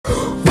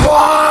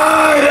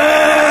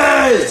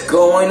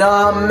join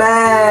a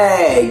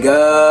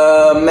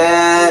Mega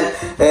Man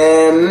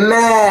and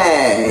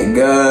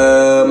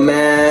Mega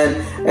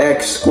Man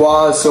X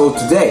Squad. So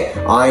today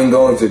I'm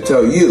going to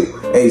tell you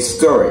a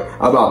story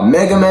about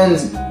Mega Man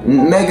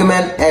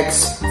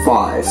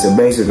X5. So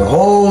basically the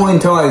whole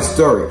entire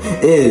story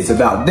is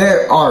about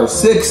there are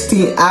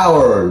 16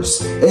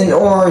 hours in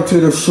order to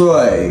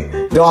destroy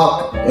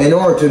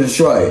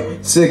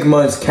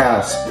Sigma's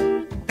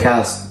castle,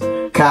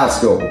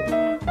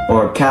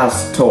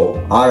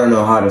 I don't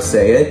know how to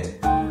say it,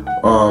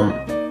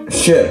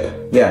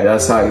 ship, yeah,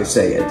 that's how you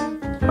say it.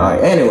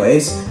 Alright,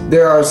 anyways,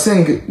 there are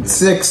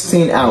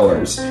 16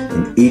 hours,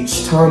 and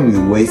each time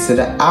you wasted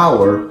an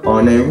hour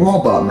on a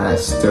Robot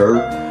Master,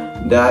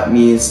 that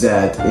means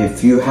that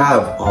if you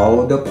have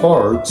all the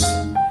parts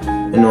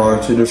in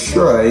order to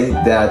destroy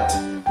that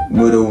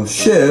little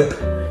ship,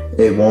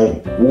 it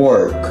won't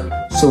work.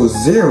 So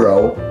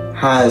Zero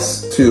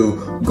has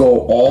to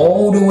go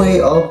all the way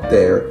up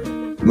there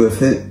with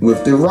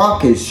the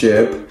rocket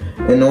ship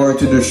in order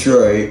to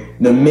destroy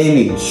the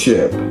mini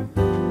ship.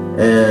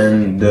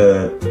 And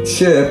the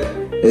ship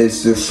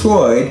is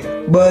destroyed,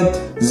 but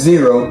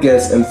Zero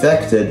gets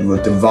infected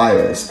with the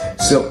virus.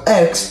 So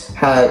X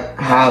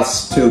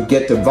has to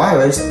get the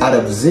virus out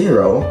of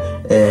Zero,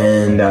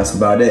 and that's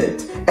about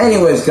it.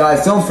 Anyways,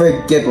 guys, don't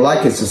forget to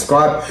like and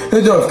subscribe,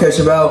 hit the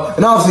notification bell,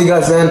 and I'll see you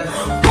guys then.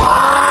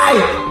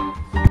 Bye!